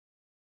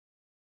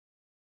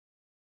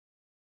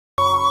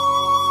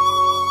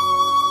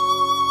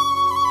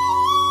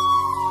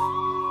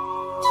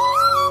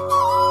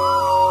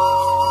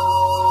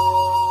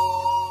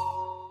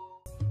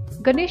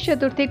Ganesh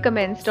Chaturthi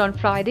commenced on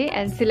Friday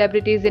and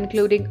celebrities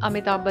including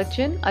Amitabh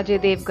Bachchan, Ajay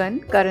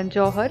Devgan, Karan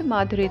Johar,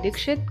 Madhuri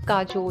Dixit,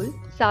 Kajol,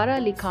 Sara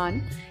Ali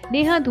Khan,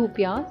 Neha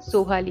Dhupia,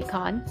 Soha Ali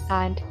Khan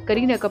and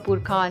Kareena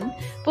Kapoor Khan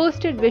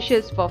posted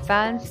wishes for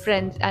fans,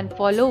 friends and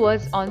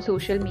followers on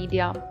social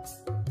media.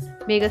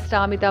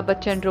 Megastar Amitabh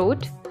Bachchan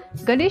wrote,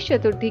 Ganesh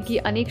Chaturthi की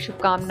अनेक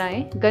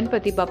शुभकामनाएं,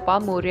 Ganpati Bappa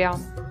Morya.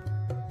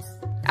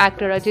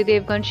 Actor Ajay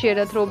Devgan shared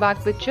a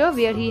throwback picture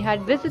where he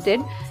had visited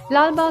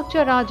Lal Bagh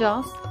Cha Raja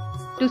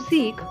to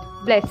seek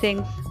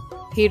blessings.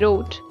 He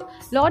wrote,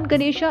 Lord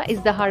Ganesha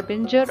is the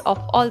harbinger of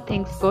all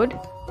things good,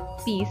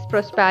 peace,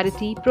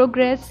 prosperity,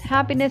 progress,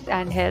 happiness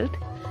and health.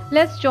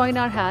 Let's join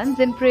our hands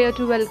in prayer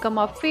to welcome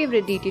our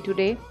favorite deity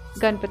today,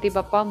 Ganpati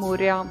Bappa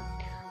Morya.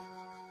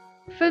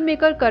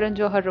 Filmmaker Karan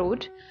Johar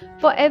wrote,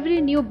 For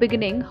every new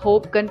beginning,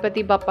 hope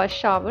Ganpati Bappa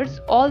showers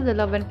all the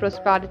love and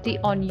prosperity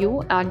on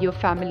you and your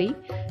family.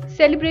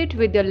 Celebrate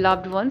with your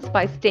loved ones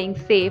by staying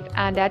safe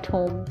and at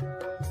home.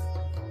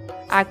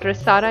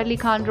 Actress Sara Ali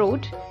Khan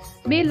wrote,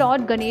 May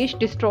Lord Ganesh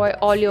destroy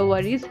all your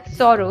worries,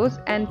 sorrows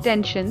and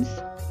tensions.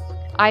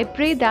 I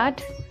pray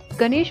that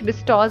Ganesh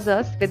bestows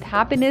us with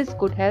happiness,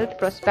 good health,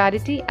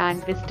 prosperity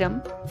and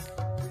wisdom.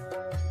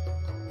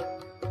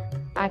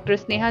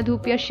 Actress Neha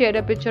Dhupia shared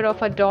a picture of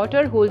her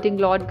daughter holding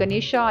Lord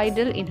Ganesha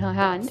idol in her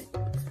hand.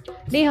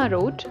 Neha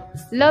wrote,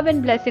 Love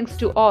and blessings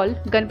to all,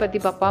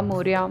 Ganpati Bappa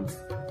Morya.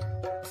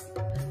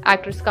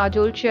 Actress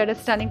Kajol shared a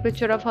stunning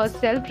picture of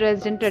herself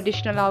dressed in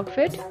traditional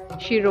outfit.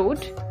 She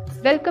wrote,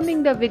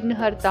 Welcoming the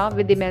Vignaharta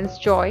with immense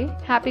joy,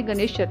 Happy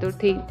Ganesh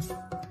Chaturthi.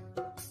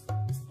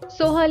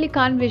 Soha Ali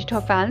Khan wished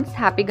her fans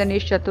Happy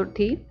Ganesh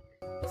Chaturthi.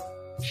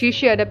 She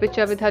shared a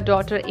picture with her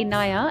daughter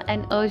Inaya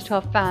and urged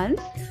her fans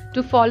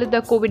to follow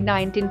the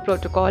COVID-19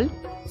 protocol.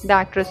 The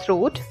actress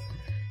wrote,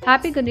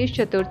 Happy Ganesh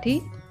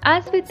Chaturthi.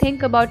 As we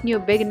think about new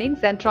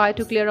beginnings and try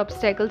to clear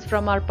obstacles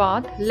from our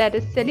path, let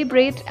us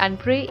celebrate and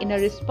pray in a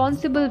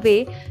responsible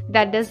way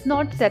that does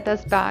not set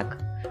us back.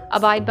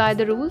 Abide by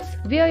the rules,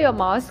 wear your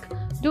mask,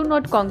 do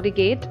not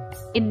congregate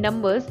in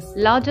numbers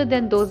larger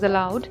than those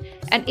allowed,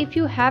 and if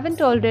you haven't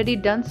already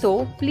done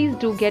so, please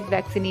do get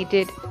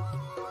vaccinated.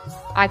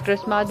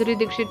 Actress Madhuri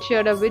Dixit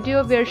shared a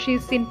video where she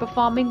is seen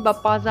performing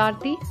Bappa's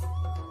Aarti.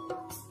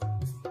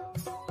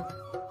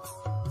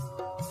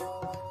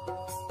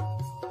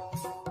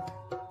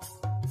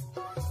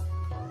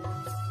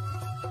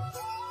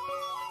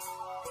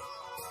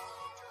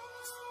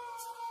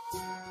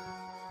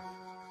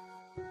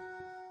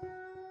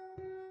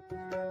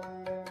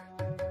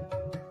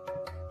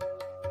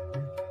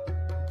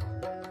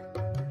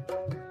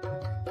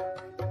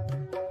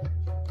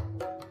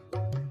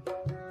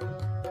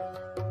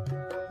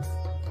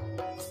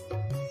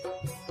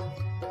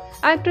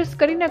 Actress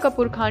Kareena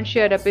Kapoor Khan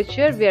shared a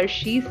picture where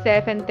she,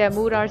 Saif and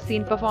Taimur are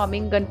seen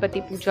performing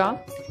Ganpati Puja.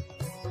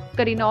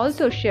 Kareena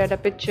also shared a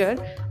picture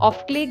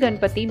of clay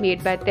Ganpati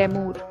made by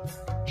Taimur.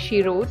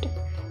 She wrote,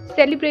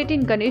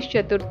 Celebrating Ganesh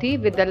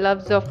Chaturthi with the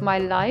loves of my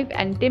life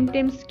and Tim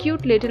Tim's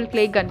cute little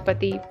clay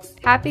Ganpati.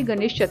 Happy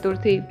Ganesh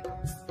Chaturthi.